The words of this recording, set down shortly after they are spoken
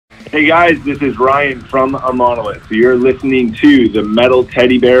Hey guys, this is Ryan from Imonolith. So you're listening to the Metal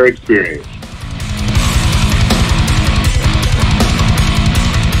Teddy Bear Experience.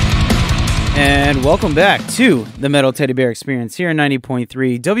 And welcome back to the Metal Teddy Bear Experience here on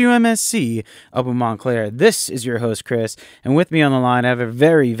 90.3 WMSC up in Montclair. This is your host, Chris, and with me on the line, I have a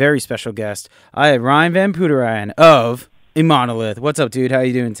very, very special guest. I have Ryan Van Poederooyen of Imonolith. What's up, dude? How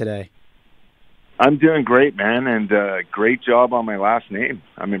you doing today? I'm doing great, man, and great job on my last name.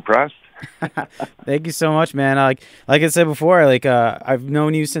 I'm impressed. Thank you so much, man. Like I said before, I've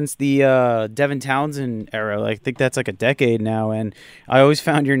known you since the Devin Townsend era. I think that's like a decade now, and I always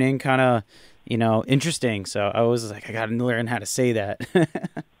found your name kind of, interesting. So I was like, I got to learn how to say that.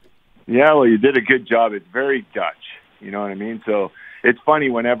 Yeah, well, you did a good job. It's very Dutch, you know what I mean? So it's funny,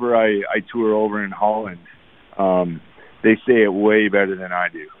 whenever I tour over in Holland, they say it way better than I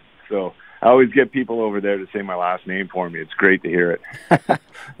do. So I always get people over there to say my last name for me. It's great to hear it.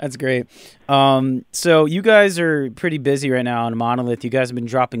 That's great. So you guys are pretty busy right now on Monolith. You guys have been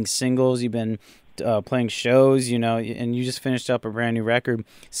dropping singles. You've been playing shows, and you just finished up a brand new record,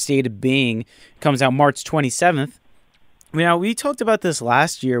 State of Being. It comes out March 27th. Now, we talked about this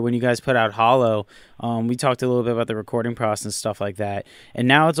last year when you guys put out Hollow. We talked a little bit about the recording process and stuff like that. And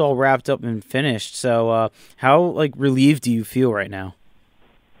now it's all wrapped up and finished. So how relieved do you feel right now?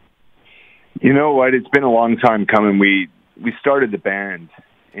 You know what? It's been a long time coming. We started the band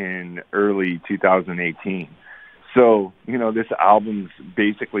in early 2018. So, this album's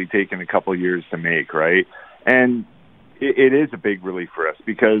basically taken a couple years to make, right? And it is a big relief for us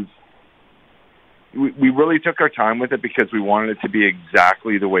because we really took our time with it because we wanted it to be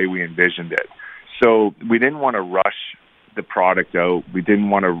exactly the way we envisioned it. So we didn't want to rush the product out. We didn't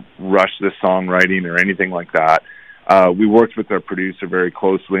want to rush the songwriting or anything like that. We worked with our producer very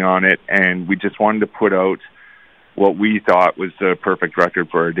closely on it, and we just wanted to put out what we thought was the perfect record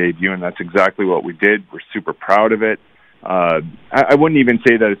for our debut, and that's exactly what we did. We're super proud of it. I wouldn't even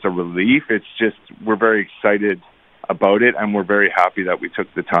say that it's a relief. It's just we're very excited about it, and we're very happy that we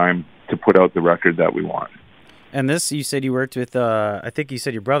took the time to put out the record that we want. And this, you said you worked with, I think you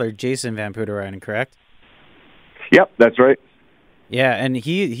said your brother, Jason Van Poederooyen, correct? Yep, that's right. Yeah, and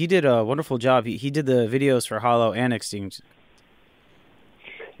he did a wonderful job. He did the videos for Hollow and Extinct.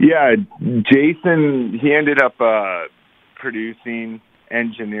 Yeah, Jason, he ended up producing,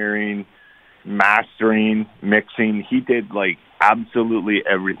 engineering, mastering, mixing. He did absolutely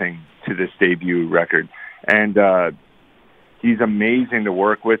everything to this debut record. And he's amazing to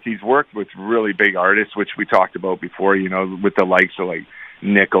work with. He's worked with really big artists, which we talked about before, with the likes of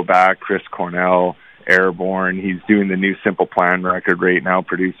Nickelback, Chris Cornell, Airborne. He's doing the new Simple Plan record right now,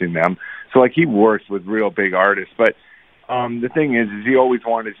 producing them. So he works with real big artists. But the thing is he always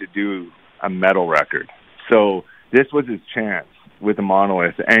wanted to do a metal record. So this was his chance with the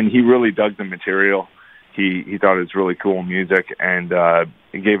Monolith, and he really dug the material. He thought it was really cool music, and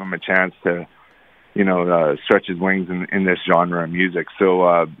it gave him a chance to stretch his wings in this genre of music.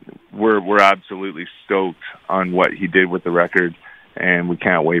 So we're absolutely stoked on what he did with the record, and we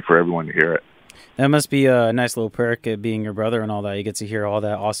can't wait for everyone to hear it. That must be a nice little perk of being your brother and all that. You get to hear all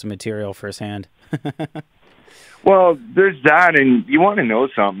that awesome material firsthand. Well, there's that, and you want to know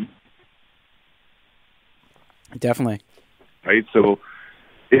something. Definitely. Right? So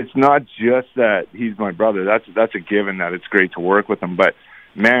it's not just that he's my brother. That's a given that it's great to work with him. But,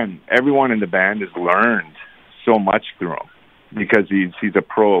 man, everyone in the band has learned so much through him because he's a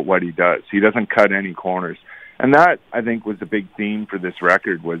pro at what he does. He doesn't cut any corners. And that, I think, was the big theme for this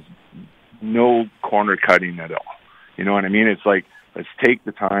record was no corner cutting at all. You know what I mean? It's let's take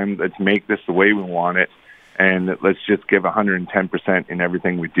the time, let's make this the way we want it, and let's just give 110% in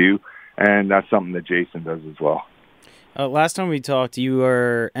everything we do. And that's something that Jason does as well. Last time we talked, you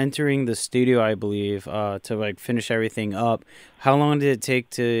were entering the studio, I believe, to finish everything up. How long did it take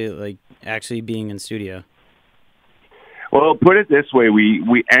to actually being in studio? Well, put it this way,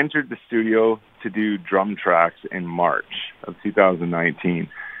 we entered the studio to do drum tracks in March of 2019.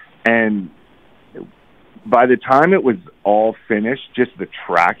 And by the time it was all finished, just the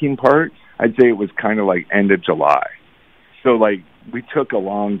tracking part, I'd say it was kind of end of July. So we took a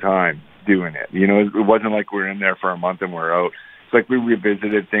long time doing it. It wasn't like we were in there for a month and we're out. It's we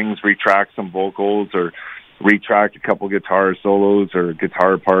revisited things, retracked some vocals or retracked a couple guitar solos or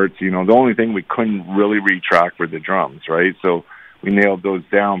guitar parts. The only thing we couldn't really retrack were the drums, right? So we nailed those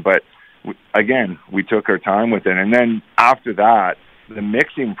down. But again, we took our time with it. And then after that, the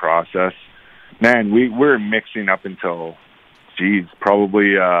mixing process, man, we're mixing up until,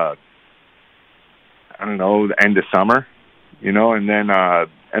 probably, I don't know, the end of summer, and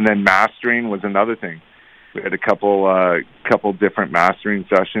then mastering was another thing. We had a couple different mastering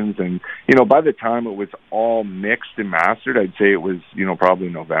sessions, and by the time it was all mixed and mastered, I'd say it was probably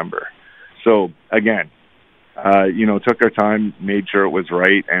November. So again, took our time, made sure it was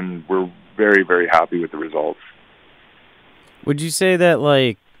right, and we're very, very happy with the results. Would you say that,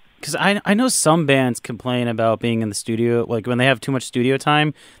 like, because I know some bands complain about being in the studio, like when they have too much studio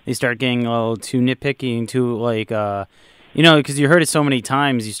time, they start getting a little too nitpicky and too, like, because you heard it so many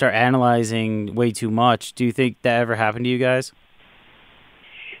times, you start analyzing way too much. Do you think that ever happened to you guys?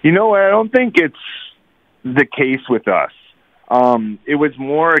 I don't think it's the case with us. It was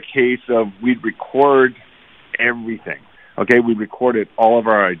more a case of we'd record everything. Okay, we recorded all of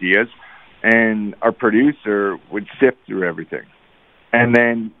our ideas, and our producer would sift through everything. And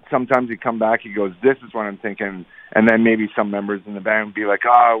then sometimes he'd come back, he goes, this is what I'm thinking. And then maybe some members in the band would be like,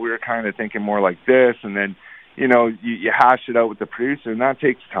 we were kind of thinking more like this. And then, you hash it out with the producer, and that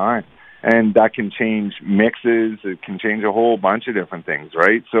takes time. And that can change mixes. It can change a whole bunch of different things,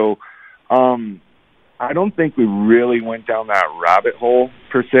 right? So I don't think we really went down that rabbit hole,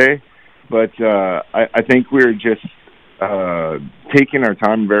 per se. But I think we were just taking our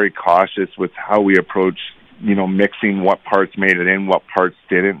time, very cautious with how we approach mixing, what parts made it in, what parts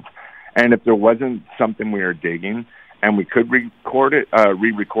didn't. And if there wasn't something we were digging and we could re-record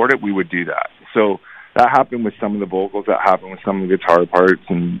it, we would do that. So that happened with some of the vocals, that happened with some of the guitar parts,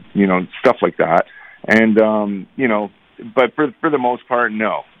 and, stuff like that. And, but for the most part,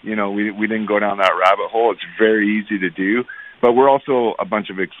 no. We didn't go down that rabbit hole. It's very easy to do. But we're also a bunch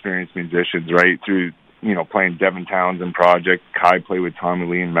of experienced musicians, right, through, playing Devin Townsend Project. Kai played with Tommy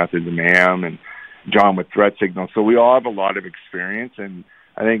Lee and Methods of Mayhem, and John with Threat Signal. So we all have a lot of experience, and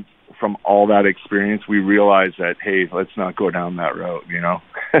I think from all that experience, we realized that, hey, let's not go down that road,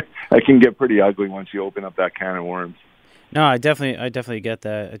 It can get pretty ugly once you open up that can of worms. No, I definitely get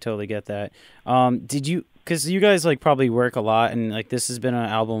that. I totally get that. Because you guys, like, probably work a lot, and, like, this has been an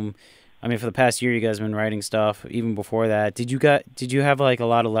album, I mean, for the past year, you guys have been writing stuff, even before that. Did you have, like, a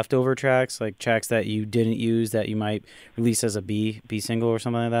lot of leftover tracks, like tracks that you didn't use that you might release as a B single or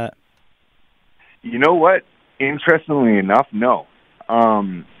something like that? You know what? Interestingly enough, no.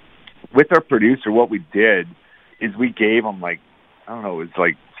 With our producer, what we did is we gave him, like, I don't know, it was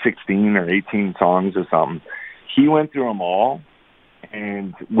like 16 or 18 songs or something. He went through them all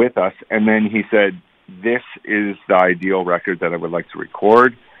and with us, and then he said, this is the ideal record that I would like to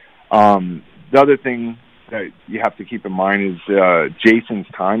record. The other thing that you have to keep in mind is Jason's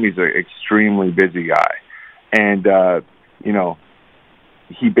time. He's an extremely busy guy. And,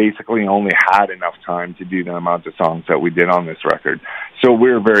 he basically only had enough time to do the amount of songs that we did on this record. So we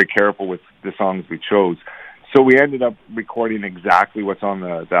were very careful with the songs we chose. So we ended up recording exactly what's on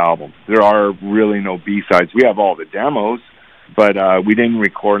the album. There are really no B-sides. We have all the demos, but we didn't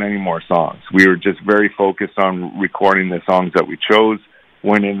record any more songs. We were just very focused on recording the songs that we chose,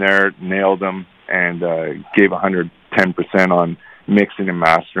 went in there, nailed them, and gave 110% on mixing and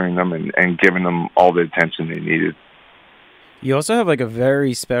mastering them and giving them all the attention they needed. You also have, like, a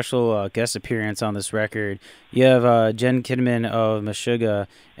very special guest appearance on this record. You have Jen Kidman of Meshuggah,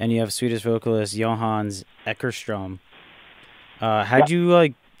 and you have Swedish vocalist Johannes Eckerström. How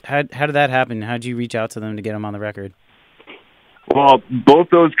did that happen? How did you reach out to them to get them on the record? Well, both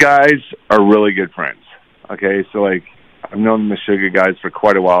those guys are really good friends. Okay, so, like, I've known the Meshuggah guys for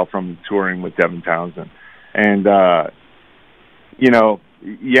quite a while from touring with Devin Townsend. And,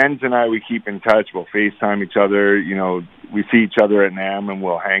 Jens and I, we keep in touch. We'll FaceTime each other. We see each other at NAMM, and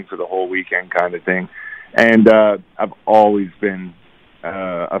we'll hang for the whole weekend kind of thing. And I've always been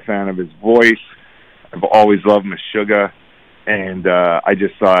a fan of his voice. I've always loved Meshuggah. And I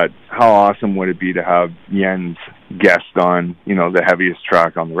just thought, how awesome would it be to have Jens guest on, the heaviest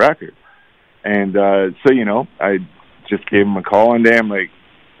track on the record. And so, I just gave him a call one day. I'm like,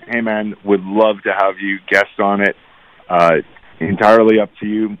 hey, man, would love to have you guest on it. Entirely up to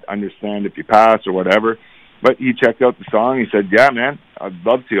you. Understand if you pass or whatever. But he checked out the song. He said, yeah, man, I'd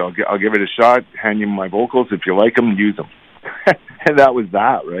love to. I'll give it a shot. Hand you my vocals. If you like them, use them. And that was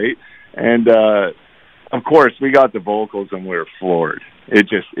that, right? And, of course, we got the vocals and we were floored.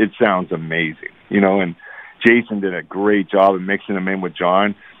 It sounds amazing, and Jason did a great job of mixing them in with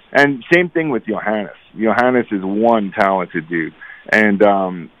John. And same thing with Johannes. Johannes is one talented dude. And,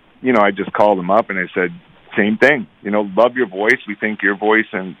 I just called him up and I said, same thing. Love your voice. We think your voice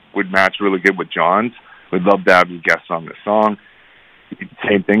would match really good with John's. We'd love to have you guest on this song.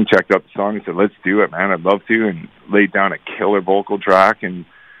 Same thing, checked out the song and said, let's do it, man. I'd love to, and laid down a killer vocal track, and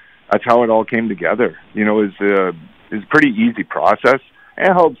that's how it all came together. It was a pretty easy process. And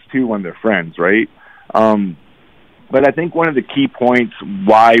it helps, too, when they're friends, right? But I think one of the key points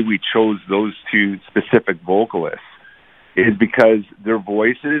why we chose those two specific vocalists is because their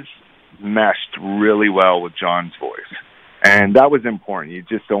voices meshed really well with John's voice. And that was important. You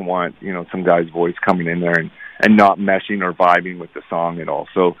just don't want, some guy's voice coming in there and not meshing or vibing with the song at all.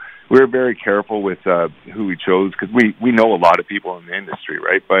 So we were very careful with who we chose, because we know a lot of people in the industry,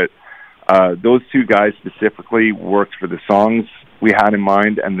 right? But those two guys specifically worked for the songs we had in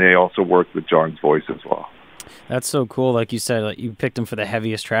mind, and they also worked with John's voice as well. That's so cool. Like you said, like you picked him for the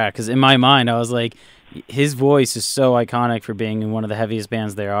heaviest track, because in my mind, I was like, his voice is so iconic for being in one of the heaviest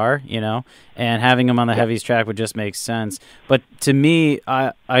bands there are, and having him on the heaviest track would just make sense. But to me,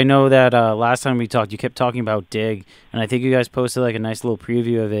 I know that last time we talked, you kept talking about Dig, and I think you guys posted like a nice little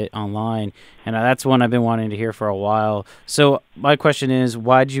preview of it online, and that's one I've been wanting to hear for a while. So my question is,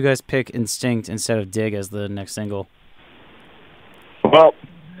 why did you guys pick Instinct instead of Dig as the next single? Well,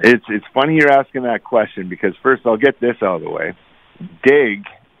 it's funny you're asking that question, because first I'll get this out of the way. Dig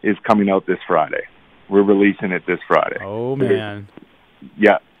is coming out this Friday. We're releasing it this Friday. Oh, man.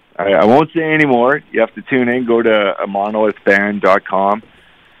 Yeah. I won't say any more. You have to tune in. Go to imonolithband.com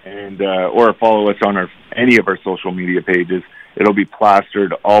and or follow us on any of our social media pages. It'll be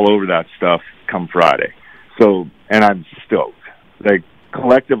plastered all over that stuff come Friday. So, and I'm stoked. Like,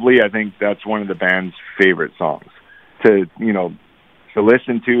 collectively, I think that's one of the band's favorite songs to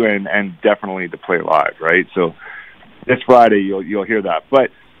listen to and definitely to play live, right? So this Friday you'll hear that. But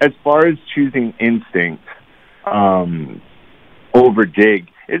as far as choosing Instinct over Dig,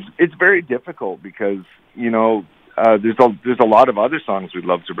 it's very difficult, because there's a lot of other songs we'd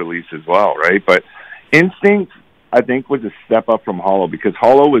love to release as well, right? But Instinct, I think, was a step up from Hollow, because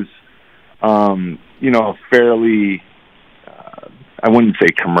Hollow was fairly I wouldn't say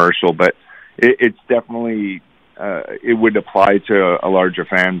commercial, but it's definitely it would apply to a larger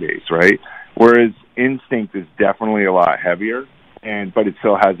fan base, right? Whereas Instinct is definitely a lot heavier, but it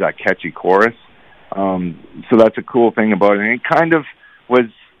still has that catchy chorus. So that's a cool thing about it. And it kind of was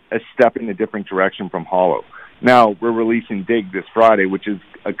a step in a different direction from Hollow. Now, we're releasing Dig this Friday, which is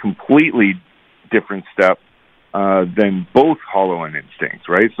a completely different step than both Hollow and Instinct,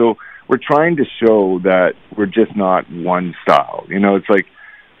 right? So we're trying to show that we're just not one style. It's like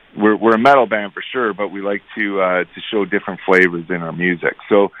we're a metal band for sure, but we like to show different flavors in our music.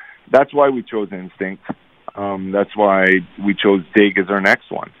 So that's why we chose Instinct. That's why we chose Dig as our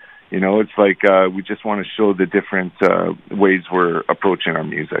next one. It's like we just want to show the different ways we're approaching our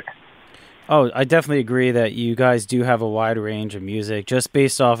music. Oh, I definitely agree that you guys do have a wide range of music, just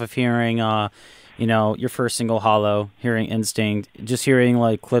based off of hearing, your first single, Hollow, hearing Instinct, just hearing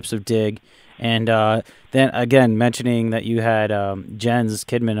like clips of Dig, and then again mentioning that you had Jens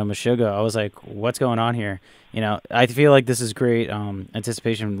Kidman and Meshuggah. I was like, what's going on here? I feel like this is great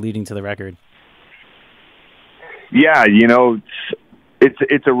anticipation leading to the record. Yeah,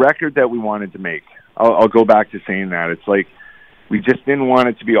 it's a record that we wanted to make. I'll go back to saying that. It's like we just didn't want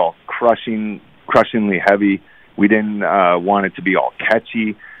it to be all crushingly heavy. We didn't want it to be all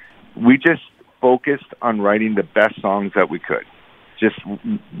catchy. We just focused on writing the best songs that we could.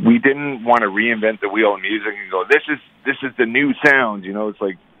 We didn't want to reinvent the wheel of music and go, this is the new sound. It's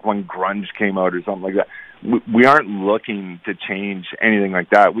like when grunge came out or something like that. We aren't looking to change anything like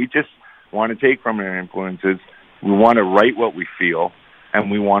that. We just want to take from our influences. We want to write what we feel, and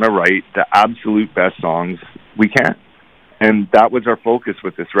we want to write the absolute best songs we can. And that was our focus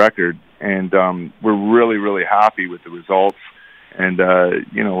with this record. And we're really, really happy with the results. And,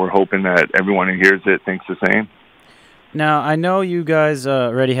 we're hoping that everyone who hears it thinks the same. Now, I know you guys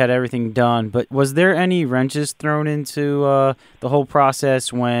already had everything done, but was there any wrenches thrown into the whole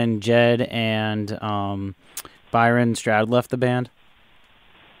process when Jed and Byron Stroud left the band?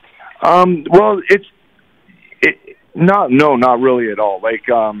 Well, not really at all. Like,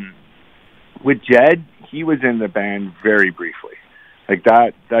 with Jed, he was in the band very briefly. Like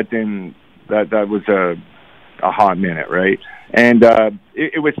that was a hot minute, right? And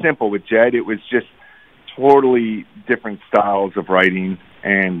it was simple with Jed. It was just totally different styles of writing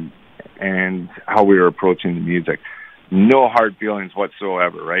and how we were approaching the music. No hard feelings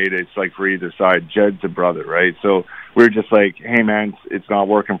whatsoever, right? It's like for either side. Jed's a brother, right? So we were just like, hey man, it's not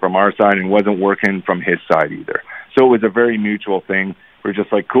working from our side, and wasn't working from his side either. So it was a very mutual thing. We're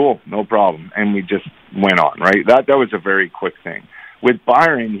just like, cool, no problem. And we just went on, right? That was a very quick thing. With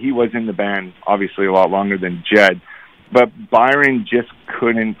Byron, he was in the band obviously a lot longer than Jed, but Byron just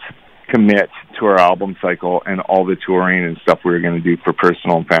couldn't commit to our album cycle and all the touring and stuff we were going to do for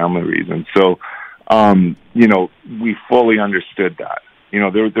personal and family reasons. So, we fully understood that.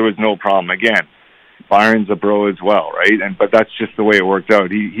 There was no problem. Again, Byron's a bro as well, right? But that's just the way it worked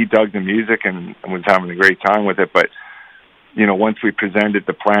out. He dug the music and was having a great time with it. But once we presented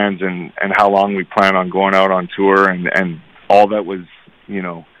the plans and how long we plan on going out on tour and all that was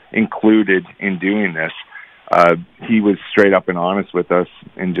included in doing this, he was straight up and honest with us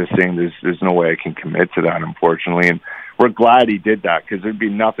and just saying there's no way I can commit to that, unfortunately. And we're glad he did that, because there'd be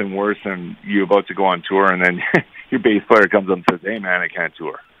nothing worse than you about to go on tour and then your bass player comes up and says, "Hey man, I can't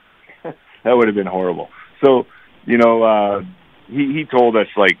tour." That would have been horrible. So, he told us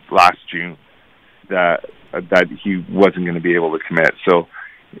like last June that he wasn't going to be able to commit. So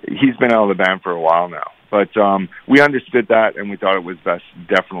he's been out of the band for a while now. But we understood that, and we thought it was best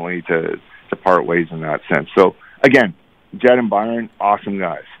definitely to part ways in that sense. So again, Jed and Byron, awesome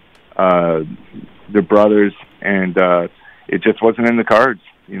guys. They're brothers, and it just wasn't in the cards.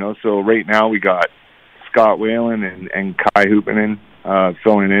 So right now we got Scott Whalen and Kai Hoopinen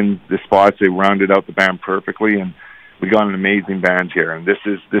filling in the spots. They rounded out the band perfectly, and we got an amazing band here. And this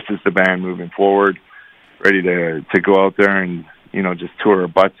is the band moving forward, ready to go out there and just tour our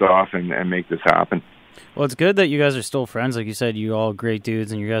butts off and make this happen. Well, it's good that you guys are still friends. Like you said, you all great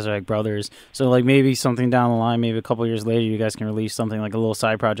dudes, and you guys are like brothers. So like maybe something down the line, maybe a couple years later, you guys can release something like a little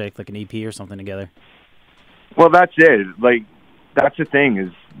side project, like an EP or something together. Well, that's it. Like, that's the thing,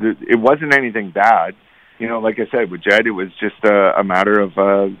 is it wasn't anything bad. Like I said, with Jed, it was just a matter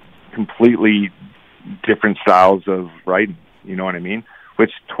of completely different styles of writing. You know what I mean?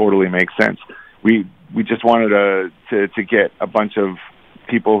 Which totally makes sense. We just wanted to get a bunch of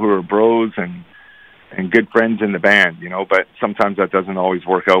people who are bros and good friends in the band, but sometimes that doesn't always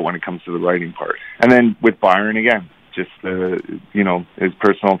work out when it comes to the writing part. And then with Byron, again, just, his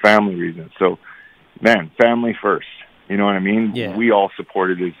personal family reasons. So, man, family first. You know what I mean? Yeah. We all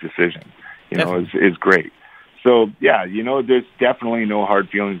supported his decision, is great. So, yeah, there's definitely no hard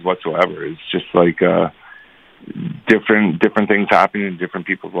feelings whatsoever. It's just like different things happening in different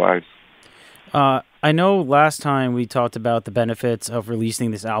people's lives. I know last time we talked about the benefits of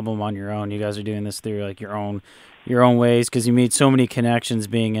releasing this album on your own. You guys are doing this through like your own ways, because you made so many connections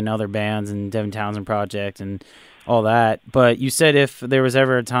being in other bands and Devin Townsend Project and all that. But you said if there was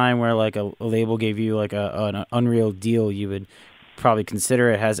ever a time where like a label gave you like an unreal deal, you would probably consider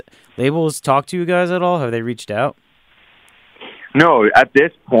it. Has labels talked to you guys at all? Have they reached out? No, at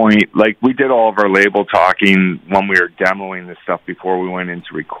this point, like, we did all of our label talking when we were demoing this stuff before we went in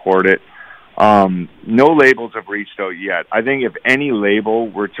to record it. No labels have reached out yet. I think if any label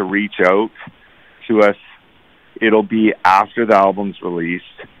were to reach out to us, it'll be after the album's released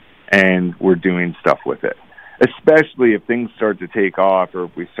and we're doing stuff with it. Especially if things start to take off, or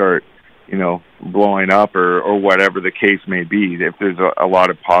if we start, blowing up, or whatever the case may be. If there's a lot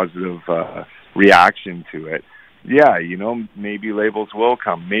of positive reaction to it, yeah, maybe labels will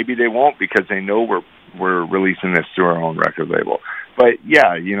come. Maybe they won't, because they know we're releasing this through our own record label. But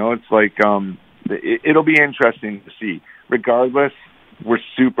yeah, it's like it'll be interesting to see. Regardless, we're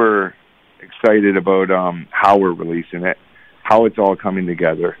super excited about how we're releasing it, how it's all coming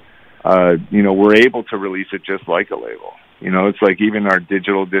together. We're able to release it just like a label. It's like even our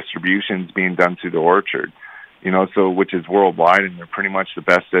digital distribution's being done through the Orchard, so which is worldwide, and they're pretty much the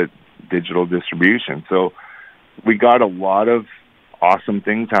best at digital distribution. So we got a lot of awesome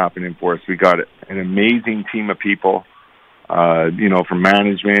things happening for us. We got an amazing team of people, from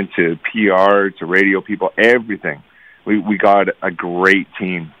management to PR to radio people, everything. We got a great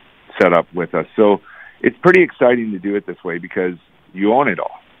team set up with us. So it's pretty exciting to do it this way, because you own it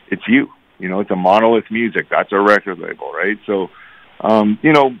all. It's you. It's Imonolith Music. That's our record label, right? So,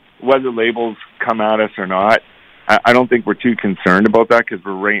 whether labels come at us or not, I don't think we're too concerned about that, because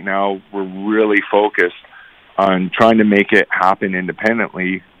right now we're really focused on trying to make it happen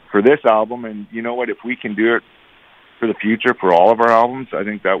independently for this album. And you know what? If we can do it for the future for all of our albums, I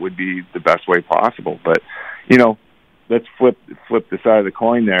think that would be the best way possible. But, let's flip the side of the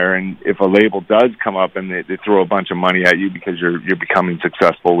coin there. And if a label does come up and they throw a bunch of money at you because you're becoming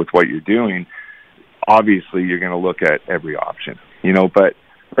successful with what you're doing, obviously you're going to look at every option, But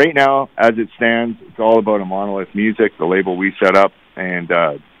right now, as it stands, it's all about Imonolith Music, the label we set up, and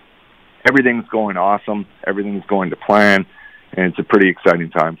everything's going awesome. Everything's going to plan, and it's a pretty exciting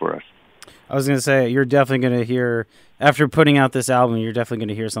time for us. I was going to say, you're definitely going to hear, after putting out this album, you're definitely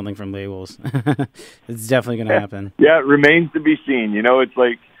going to hear something from labels. It's definitely going to happen. Yeah, it remains to be seen. It's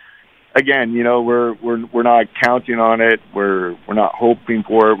like, again, we're not counting on it. We're not hoping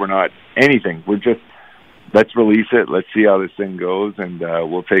for it. We're not anything. We're just, let's release it. Let's see how this thing goes, and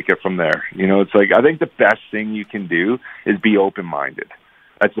we'll take it from there. It's like, I think the best thing you can do is be open-minded.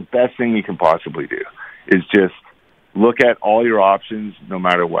 That's the best thing you can possibly do, is just look at all your options no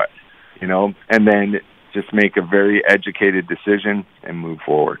matter what. and then just make a very educated decision and move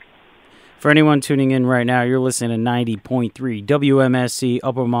forward. For anyone tuning in right now, you're listening to 90.3 WMSC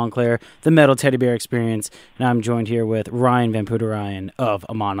Upper Montclair, the Metal Teddy Bear Experience, and I'm joined here with Ryan Van Poederooyen of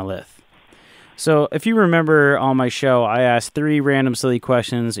Imonolith. So, if you remember on my show, I asked 3 random silly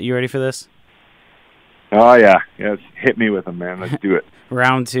questions. Are you ready for this? Oh, yeah. Yes, hit me with them, man. Let's do it.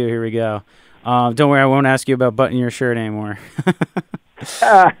 Round 2, here we go. Don't worry, I won't ask you about buttoning your shirt anymore.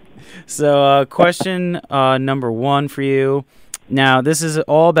 So, question number 1 for you. Now, this is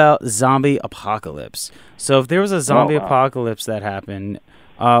all about zombie apocalypse. So if there was a zombie apocalypse that happened,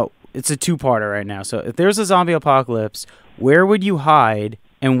 it's a 2-parter right now. So if there's a zombie apocalypse, where would you hide,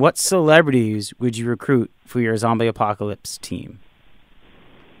 and what celebrities would you recruit for your zombie apocalypse team?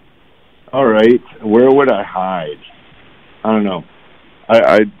 All right. Where would I hide? I don't know.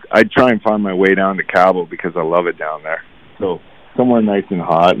 I'd try and find my way down to Cabo because I love it down there. So somewhere nice and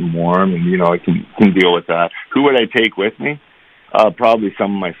hot and warm, and, I can deal with that. Who would I take with me? Probably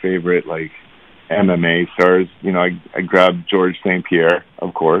some of my favorite, MMA stars. I grabbed George St. Pierre,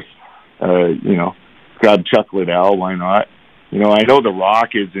 of course. Grabbed Chuck Liddell. Why not? I know The Rock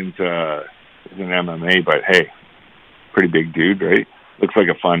isn't MMA, but hey, pretty big dude, right? Looks like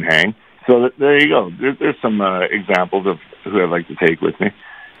a fun hang. So there you go. There's some examples of who I'd like to take with me.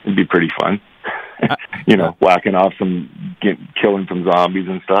 It'd be pretty fun. Whacking off killing some zombies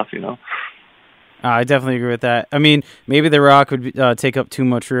and stuff, I definitely agree with that. I mean, maybe The Rock would take up too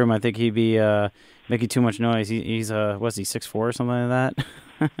much room. I think he'd be making too much noise. He's what's he, 6'4" or something like that?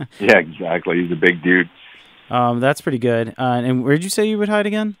 Yeah, exactly. He's a big dude. That's pretty good. And where'd you say you would hide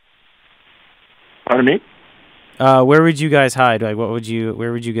again? Pardon me? Where would you guys hide? Where would you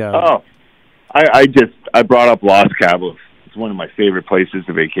go? Oh, I brought up Los Cabos. It's one of my favorite places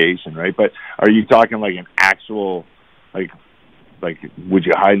to vacation, right? But are you talking like an actual, like would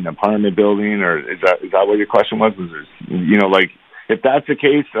you hide in an apartment building, or is that what your question was? If that's the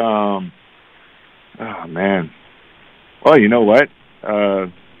case, oh man. Well, you know what?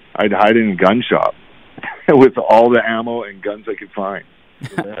 I'd hide in a gun shop with all the ammo and guns I could find.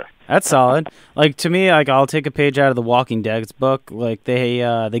 That's solid. To me, I'll take a page out of the Walking Dead's book. They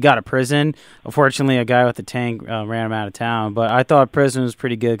got a prison. Unfortunately, a guy with a tank ran him out of town. But I thought prison was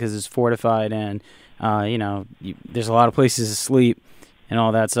pretty good because it's fortified and there's a lot of places to sleep and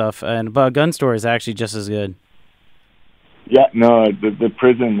all that stuff. But a gun store is actually just as good. Yeah, no, the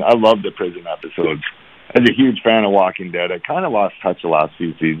prison. I love the prison episodes. As a huge fan of Walking Dead, I kind of lost touch the last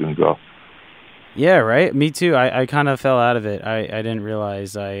few seasons though. Yeah, right. Me too. I kind of fell out of it. I didn't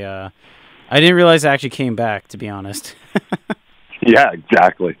realize I didn't realize I actually came back, to be honest. Yeah,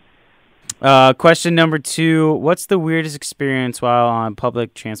 exactly. Question number 2: what's the weirdest experience while on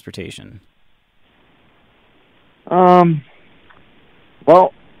public transportation? Well,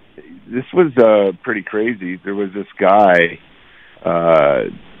 this was pretty crazy. There was this guy.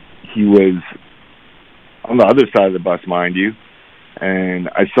 He was on the other side of the bus, mind you. And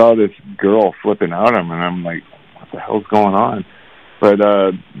I saw this girl flipping out at him, and I'm like, what the hell's going on? But,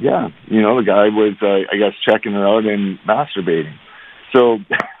 the guy was, I guess, checking her out and masturbating. So,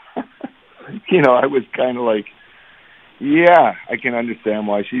 I was kind of like, yeah, I can understand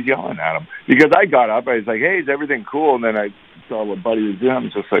why she's yelling at him. Because I got up, I was like, hey, is everything cool? And then I saw what Buddy was doing. I'm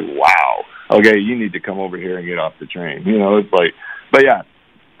just like, wow, okay, you need to come over here and get off the train. It's like, but yeah,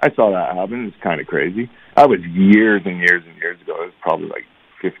 I saw that happen. It's kind of crazy. That was years and years and years ago. It was probably like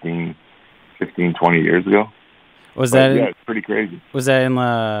 15, 20 years ago. Yeah, it's pretty crazy. Was that in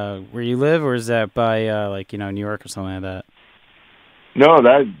where you live, or is that by New York or something like that? No,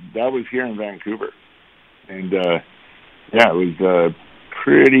 that was here in Vancouver. And it was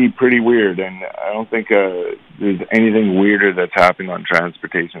pretty weird. And I don't think there's anything weirder that's happened on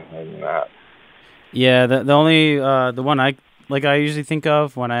transportation other than that. Yeah, the only the one I usually think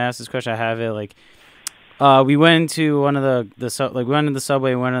of when I ask this question, I have it we went into one of we went into the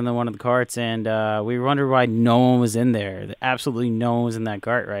subway, went into one of the carts, and we wondered why no one was in there. Absolutely no one was in that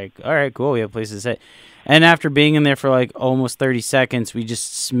cart, right? All right, cool, we have places to sit. And after being in there for almost 30 seconds, we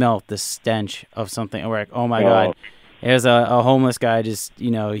just smelt the stench of something. We're like, oh my God. It was a homeless guy just,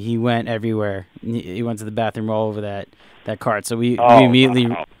 he went everywhere. He went to the bathroom all over that cart. So we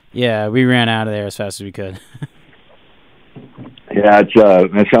immediately, we ran out of there as fast as we could. Yeah,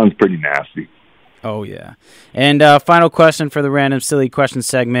 that sounds pretty nasty. Oh, yeah. And final question for the random silly question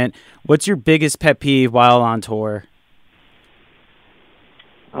segment. What's your biggest pet peeve while on tour?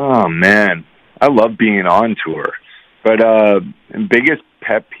 Oh, man. I love being on tour. But biggest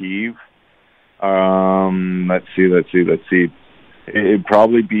pet peeve, let's see. It'd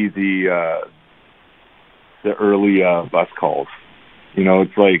probably be the early bus calls.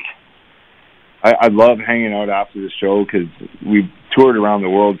 It's like I love hanging out after the show because we've toured around the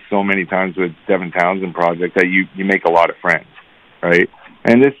world so many times with Devin Townsend Project that you make a lot of friends, right?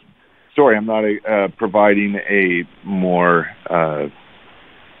 And this story, I'm not providing a more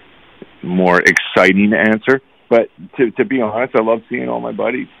exciting answer, but to be honest, I love seeing all my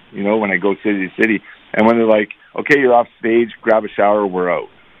buddies, you know, when I go city to city. And when they're like, okay, you're off stage, grab a shower, we're out.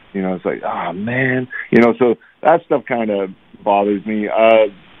 You know, it's like, oh, man. You know, so that stuff kind of bothers me.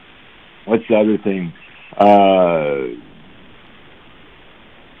 What's the other thing? I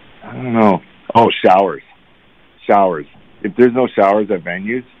don't know. Oh, showers. Showers. If there's no showers at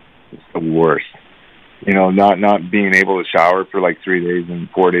venues, it's the worst. You know, not being able to shower for like 3 days and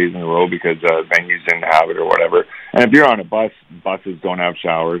 4 days in a row because venues didn't have it or whatever. And if you're on a bus, buses don't have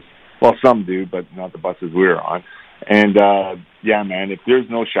showers. Well, some do, but not the buses we were on. And, yeah, man, if there's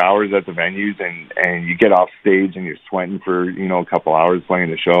no showers at the venues and you get off stage and you're sweating for, you know, a couple hours playing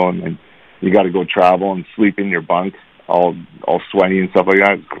the show and then you got to go travel and sleep in your bunk all sweaty and stuff like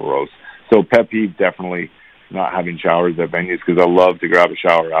that, it's gross. So pet peeve, definitely not having showers at venues because I love to grab a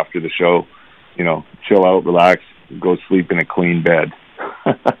shower after the show, you know, chill out, relax, go sleep in a clean bed.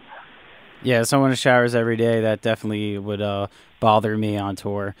 Yeah, someone showers every day, that definitely would bother me on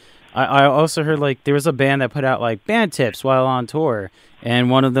tour. I also heard, like, there was a band that put out, like, band tips while on tour, and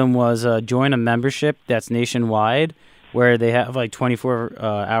one of them was join a membership that's nationwide, where they have, like,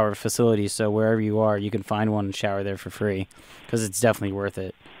 24-hour facilities, so wherever you are, you can find one and shower there for free, because it's definitely worth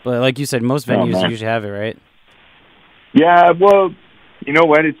it. But like you said, most venues usually have it, right? Yeah, well, you know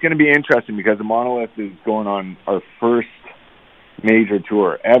what? It's going to be interesting because the Monolith is going on our first major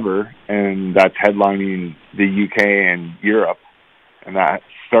tour ever, and that's headlining the UK and Europe, and that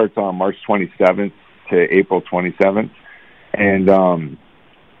starts on March 27th to April 27th. And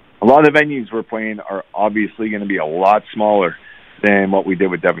a lot of the venues we're playing are obviously going to be a lot smaller than what we did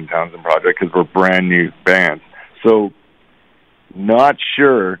with Devin Townsend Project because we're brand new bands. So not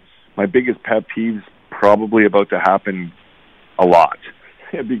sure. My biggest pet peeve's probably about to happen a lot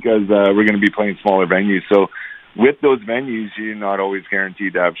because we're going to be playing smaller venues. So with those venues, you're not always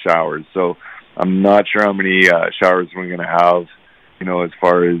guaranteed to have showers. So I'm not sure how many showers we're going to have, you know, as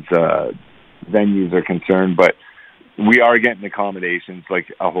far as venues are concerned. But we are getting accommodations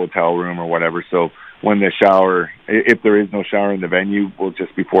like a hotel room or whatever. So when the shower, if there is no shower in the venue, we'll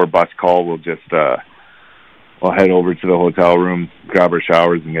just before bus call, we'll just we'll head over to the hotel room, grab our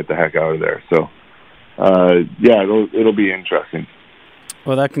showers, and get the heck out of there. So yeah, it'll be interesting.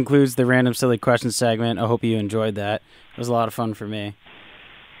 Well, that concludes the Random Silly Questions segment. I hope you enjoyed that. It was a lot of fun for me.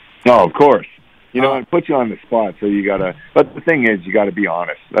 Oh, of course. You know, it puts you on the spot, so you gotta. But the thing is, you gotta be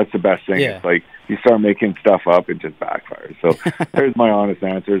honest. That's the best thing. Yeah. It's like you start making stuff up, it just backfires. So there's my honest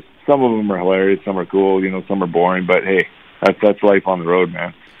answers. Some of them are hilarious, some are cool. You know, some are boring. But hey, that's life on the road,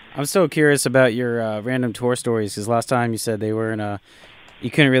 man. I'm so curious about your random tour stories because last time you said they were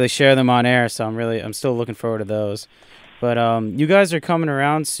you couldn't really share them on air. So I'm still looking forward to those. But you guys are coming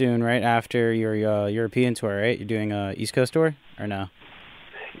around soon, right after your European tour, right? You're doing a East Coast tour or no?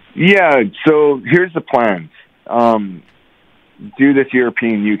 Yeah, so here's the plan. Do this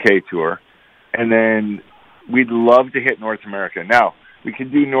European UK tour, and then we'd love to hit North America. Now, we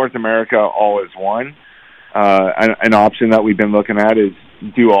could do North America all as one. An option that we've been looking at is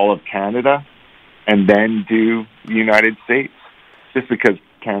do all of Canada and then do the United States, just because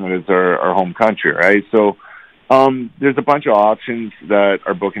Canada's our home country, right? So there's a bunch of options that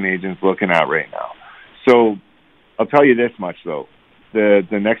our booking agent's looking at right now. So I'll tell you this much, though.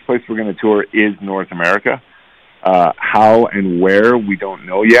 The next place we're going to tour is North America. How and where, we don't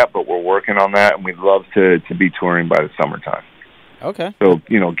know yet, but we're working on that, and we'd love to be touring by the summertime. Okay. So,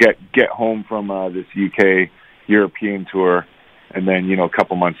 you know, get home from this UK European tour, and then, you know, a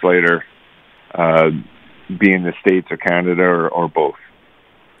couple months later, be in the States or Canada or both.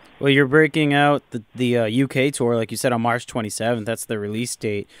 Well, you're breaking out the UK tour, like you said, on March 27th. That's the release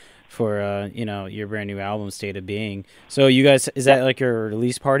date for, you know, your brand new album, State of Being. So you guys, is that like your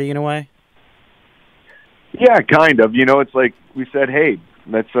release party in a way? Yeah, kind of. You know, it's like we said, hey,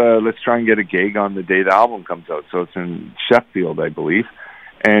 let's try and get a gig on the day the album comes out. So it's in Sheffield, I believe.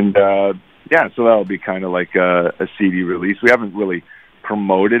 And, yeah, so that'll be kind of like a CD release. We haven't really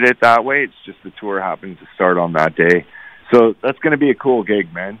promoted it that way. It's just the tour happens to start on that day. So that's going to be a cool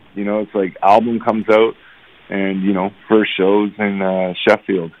gig, man. You know, it's like album comes out and, you know, first shows in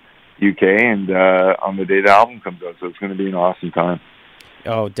Sheffield, UK, and on the day the album comes out. So it's going to be an awesome time.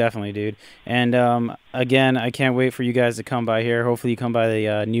 Oh, definitely, dude. And again, I can't wait for you guys to come by here. Hopefully you come by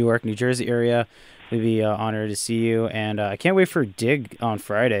the New York, New Jersey area. We'd be honored to see you. And I can't wait for Dig on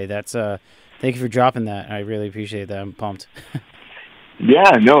Friday. That's thank you for dropping that. I really appreciate that. I'm pumped.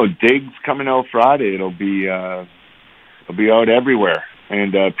 Yeah, no, Dig's coming out Friday. It'll be out everywhere,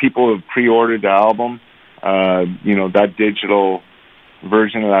 and people have pre-ordered the album. That digital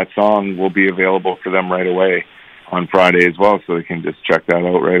version of that song will be available for them right away on Friday as well, so they can just check that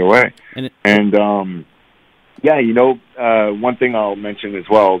out right away. One thing I'll mention as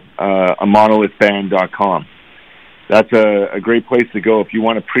well, Imonolithband.com. That's a great place to go. If you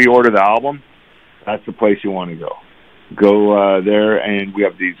want to pre-order the album, that's the place you want to go. Go there, and we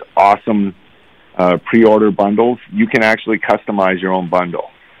have these awesome pre-order bundles. You can actually customize your own bundle,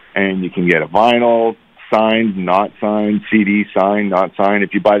 and you can get a vinyl, signed, not signed, CD, signed, not signed.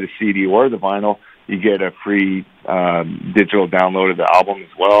 If you buy the CD or the vinyl, you get a free digital download of the album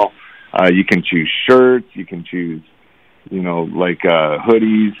as well. You can choose shirts. You can choose,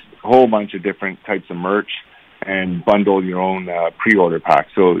 hoodies, a whole bunch of different types of merch, and bundle your own pre-order pack.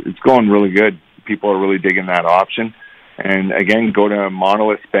 So it's going really good. People are really digging that option. And again, go to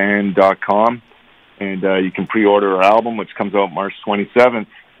monolithband.com, and you can pre-order our album, which comes out March 27th.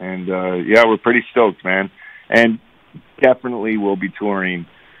 And we're pretty stoked, man. And definitely we'll be touring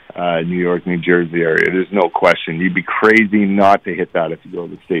New York, New Jersey area. There's no question. You'd be crazy not to hit that if you go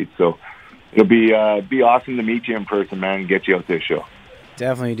to the States. So it'll be awesome to meet you in person, man, and get you out this show.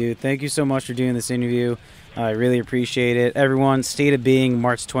 Definitely, dude. Thank you so much for doing this interview. I really appreciate it. Everyone, State of Being,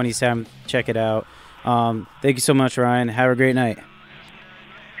 March 27th. Check it out. Thank you so much, Ryan. Have a great night.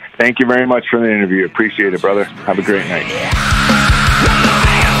 Thank you very much for the interview. Appreciate it, brother. Have a great night.